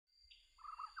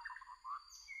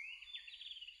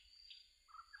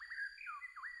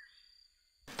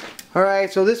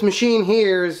Alright, so this machine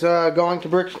here is going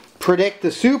to predict the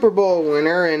Super Bowl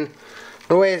winner, and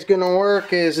the way it's going to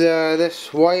work is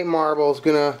this white marble is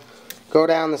going to go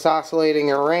down this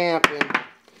oscillating ramp, and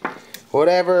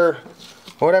whatever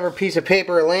piece of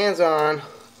paper it lands on,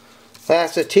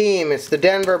 that's the team. It's the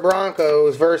Denver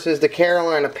Broncos versus the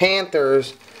Carolina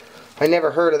Panthers. I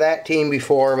never heard of that team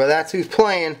before, but that's who's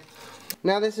playing.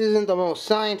 Now, this isn't the most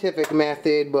scientific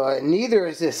method, but neither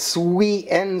is this sweet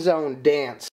end zone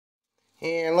dance.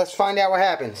 And let's find out what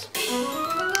happens.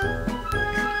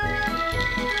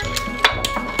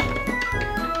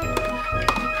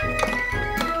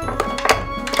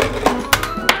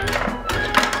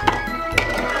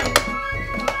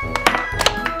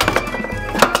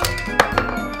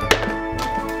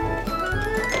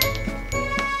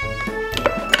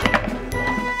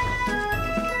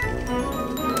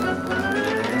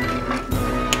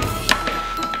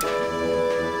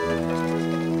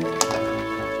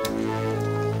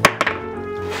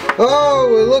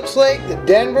 Oh, it looks like the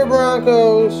Denver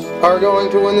Broncos are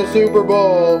going to win the Super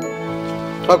Bowl,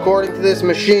 according to this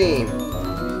machine.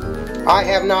 I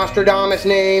have Nostrodamus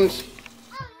names.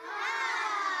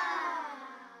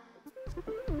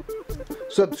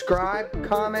 Subscribe,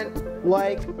 comment,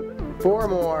 like for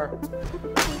more.